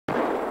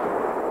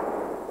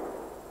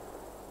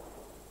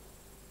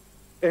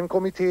En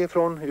kommitté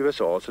från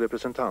USAs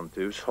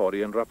representanthus har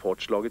i en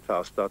rapport slagit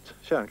fast att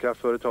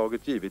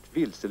kärnkraftföretaget givit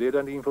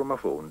vilseledande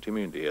information till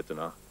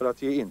myndigheterna för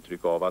att ge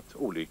intryck av att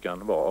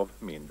olyckan var av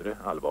mindre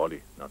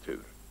allvarlig natur.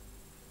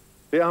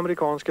 Det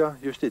amerikanska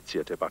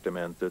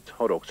justitiedepartementet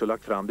har också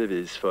lagt fram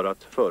bevis för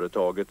att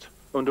företaget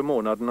under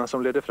månaderna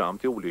som ledde fram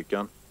till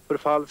olyckan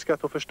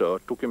förfalskat och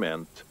förstört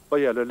dokument vad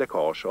gäller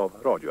läckage av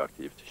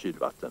radioaktivt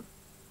kylvatten.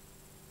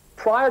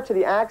 Prior to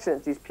the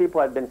accident, these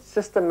people had been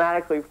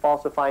systematically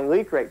falsifying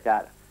leak rate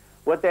data.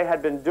 What they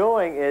had been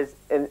doing is,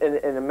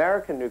 in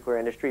American nuclear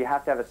industry, you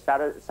have to have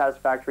a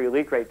satisfactory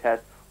leak rate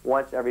test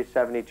once every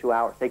 72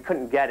 hours. They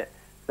couldn't get it.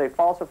 So they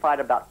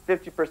falsified about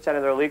 50%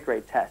 of their leak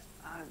rate test.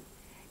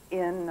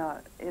 In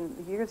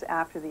years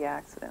after the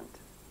accident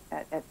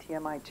at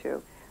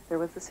TMI-2, there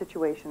was a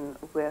situation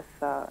with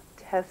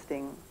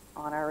testing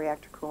on our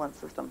reactor coolant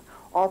system.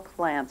 All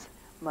plants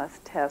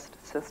must test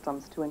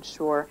systems to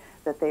ensure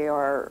that they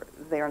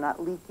are not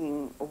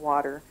leaking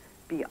water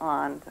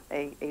beyond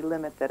a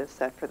limit that is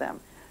set for them.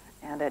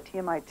 And at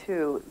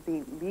TMI-2,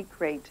 the leak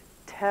rate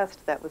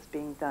test that was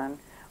being done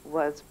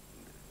was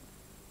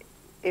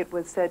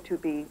said to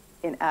be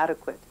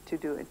inadequate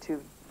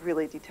to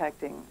really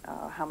detecting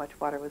how much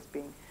water was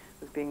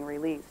being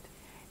released.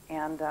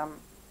 And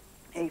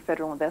a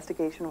federal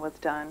investigation was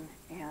done,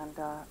 and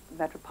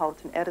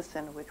Metropolitan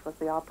Edison, which was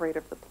the operator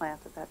of the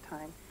plant at that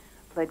time,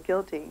 pled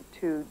guilty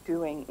to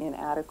doing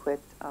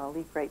inadequate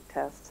leak rate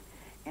tests,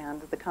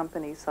 and the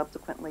company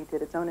subsequently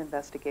did its own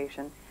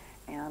investigation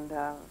and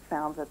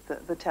found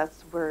that the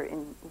tests were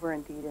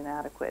indeed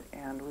inadequate,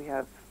 and we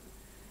have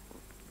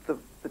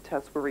the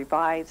tests were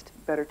revised,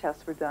 better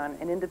tests were done.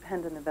 An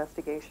independent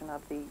investigation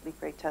of the leak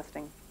rate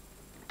testing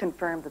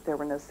confirmed that there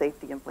were no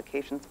safety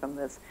implications from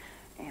this,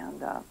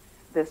 and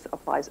this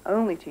applies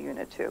only to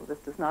Unit 2. This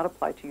does not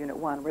apply to Unit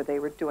 1, where they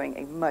were doing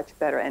a much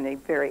better and a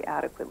very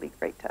adequate leak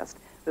rate test.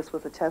 This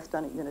was a test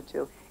done at Unit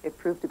 2. It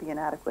proved to be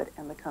inadequate,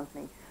 and the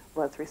company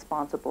was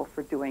responsible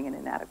for doing an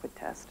inadequate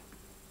test.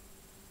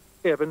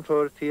 Även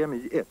för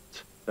TMI-1,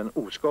 den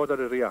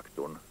oskadade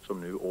reaktorn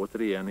som nu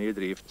återigen är i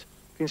drift,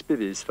 finns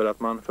bevis för att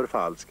man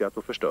förfalskat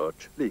och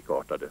förstört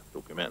likartade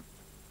dokument.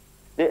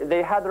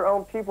 They had their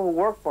own people who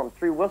worked for them,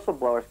 3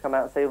 whistleblowers, come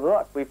out and say,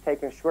 look, we've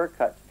taken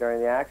shortcuts during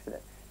the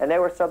accident. And they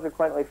were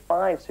subsequently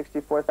fined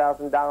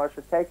 $64,000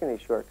 for taking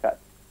these shortcuts.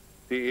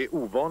 Det är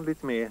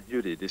ovanligt med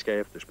juridiska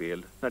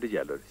efterspel när det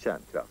gäller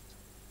kärnkraft.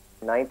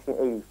 In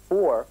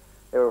 1984,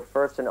 they were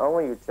first and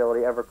only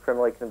utility ever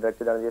criminally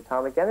convicted under the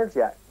Atomic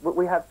Energy Act.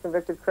 We have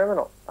convicted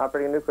criminals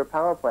operating a nuclear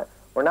power plant.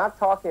 We're not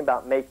talking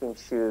about making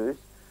shoes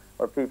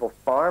or people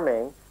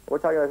farming. We're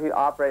talking about people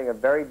operating a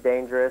very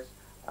dangerous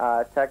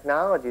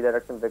technology that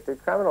are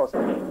convicted criminals.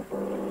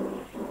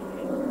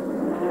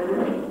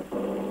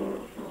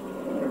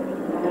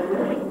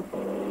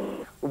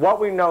 What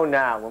we know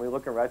now, when we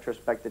look in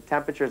retrospect, the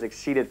temperatures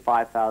exceeded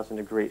 5,000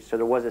 degrees, so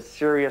there was a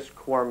serious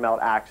core melt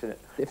accident.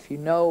 If you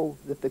know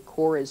that the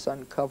core is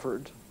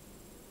uncovered,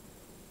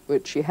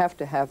 which you have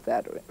to have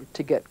that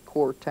to get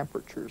core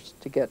temperatures,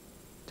 to get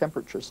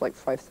temperatures like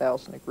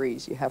 5,000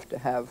 degrees, you have to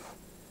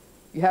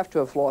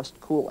have lost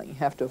cooling, you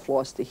have to have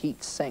lost the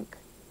heat sink,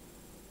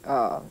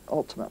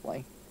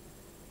 ultimately.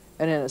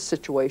 And in a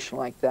situation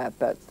like that,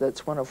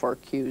 that's one of our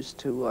cues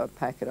to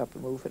pack it up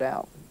and move it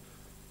out.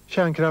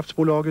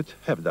 Kärnkraftsbolaget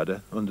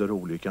hävdade under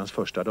olyckans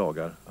första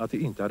dagar att det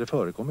inte hade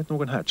förekommit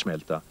någon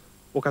härdsmälta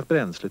och att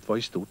bränslet var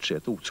i stort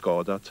sett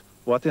oskadat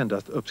och att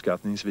endast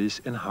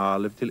uppskattningsvis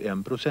 0,5 till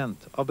 1%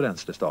 av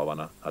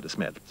bränslestavarna hade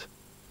smält.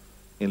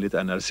 Enligt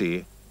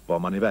NRC var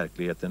man i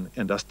verkligheten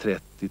endast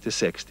 30 till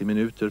 60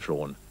 minuter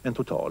från en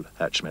total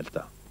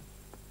härdsmälta.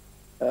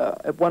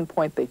 At one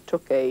point they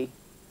took a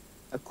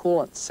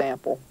coolant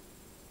sample,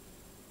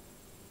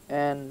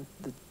 and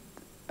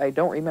I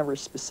don't remember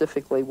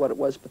specifically what it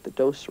was, but the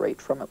dose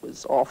rate from it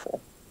was awful.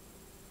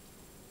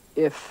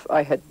 If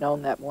I had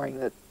known that morning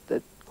that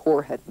the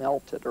core had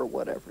melted or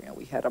whatever,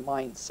 we had a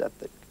mindset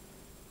that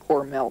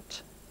core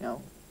melt,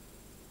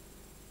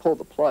 pull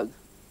the plug.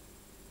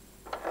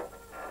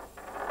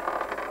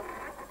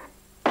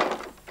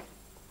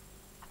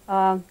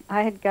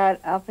 I had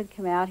got up and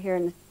come out here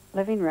in the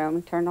living room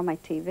and turned on my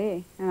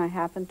TV, and I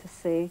happened to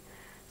see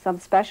some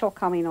special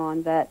coming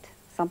on that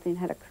something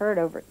had occurred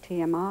over at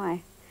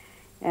TMI.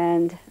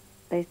 And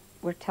they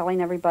were telling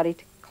everybody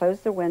to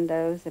close their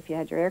windows. If you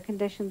had your air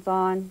conditions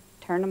on,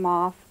 turn them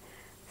off,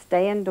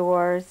 stay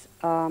indoors,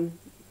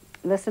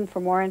 listen for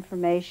more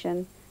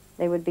information.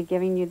 They would be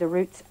giving you the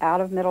routes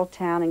out of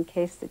Middletown in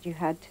case that you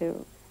had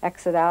to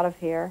exit out of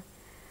here.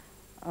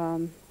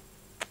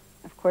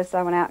 Of course,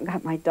 I went out and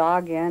got my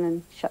dog in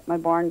and shut my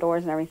barn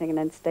doors and everything and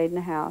then stayed in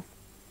the house.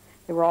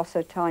 They were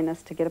also telling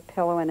us to get a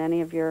pillow and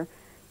any of your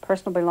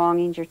personal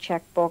belongings, your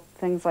checkbook,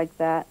 things like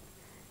that,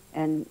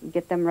 and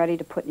get them ready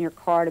to put in your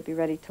car to be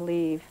ready to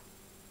leave.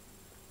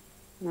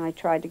 And I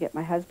tried to get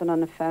my husband on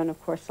the phone.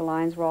 Of course, the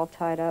lines were all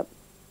tied up.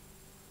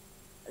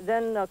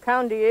 Then the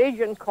county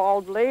agent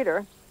called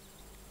later,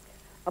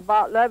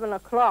 about 11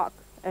 o'clock,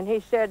 and he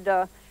said,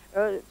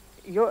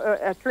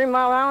 3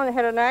 Mile Island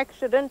had an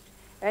accident,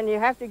 and you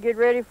have to get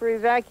ready for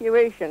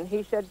evacuation.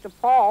 He said to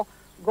Paul,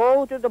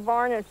 go to the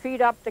barn and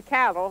feed up the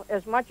cattle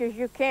as much as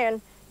you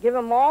can. Give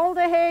them all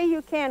the hay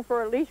you can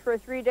for at least for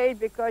 3 days,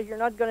 because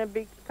you're not going to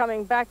be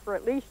coming back for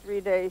at least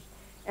 3 days.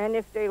 And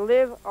if they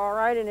live, all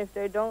right, and if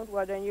they don't,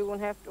 well, then you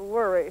won't have to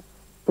worry.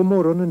 På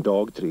morgonen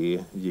dag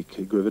 3 gick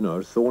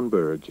guvernör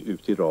Thornburg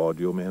ut i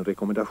radio med en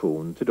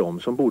rekommendation till de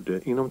som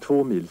bodde inom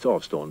 2 mils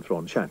avstånd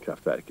från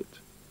kärnkraftverket.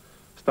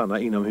 Stanna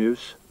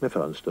inomhus med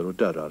fönster och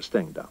dörrar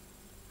stängda.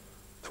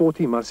 2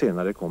 timmar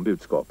senare kom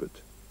budskapet.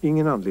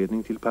 Ingen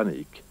anledning till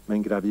panik,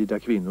 men gravida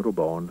kvinnor och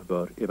barn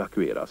bör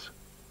evakueras.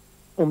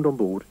 Om de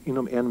bor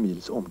inom 1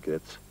 mils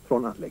omkrets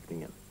från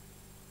anläggningen.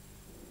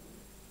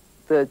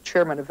 The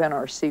chairman of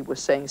NRC was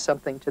saying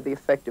something to the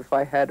effect, if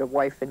I had a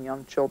wife and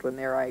young children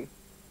there,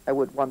 I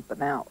would want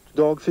them out.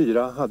 Dag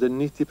 4 hade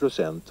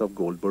 90% av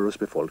Goldboroughs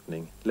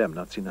befolkning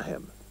lämnat sina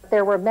hem.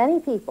 There were many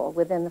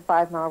people within the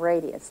 5-mile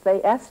radius.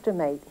 They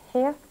estimate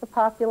half the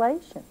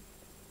population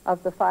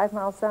of the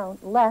 5-mile zone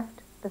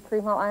left the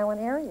 3-mile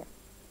island area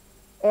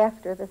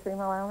after the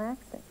 3-mile island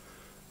accident.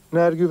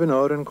 När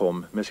guvernören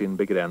kom med sin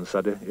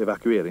begränsade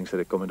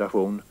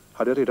evakueringsrekommendation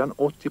hade redan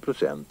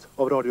 80%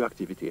 av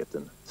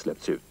radioaktiviteten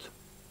släppts ut.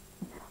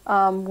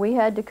 We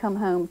had to come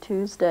home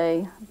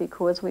Tuesday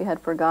because we had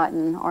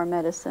forgotten our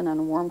medicine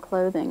and warm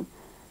clothing.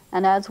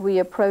 And as we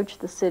approached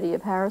the city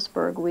of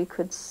Harrisburg, we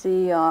could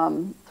see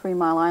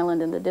 3-Mile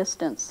Island in the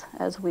distance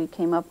as we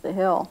came up the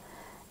hill.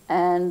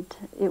 And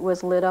it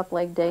was lit up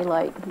like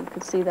daylight. You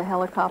could see the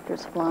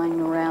helicopters flying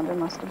around. There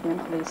must have been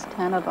at least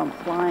 10 of them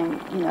flying,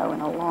 you know,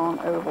 in a long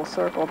oval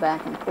circle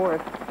back and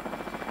forth.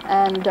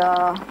 And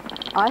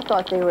I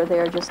thought they were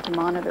there just to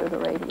monitor the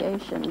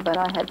radiation, but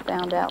I had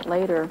found out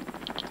later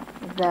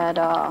that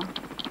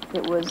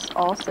it was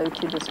also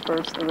to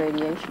disperse the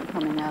radiation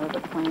coming out of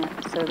the plant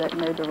so that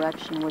no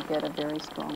direction would get a very strong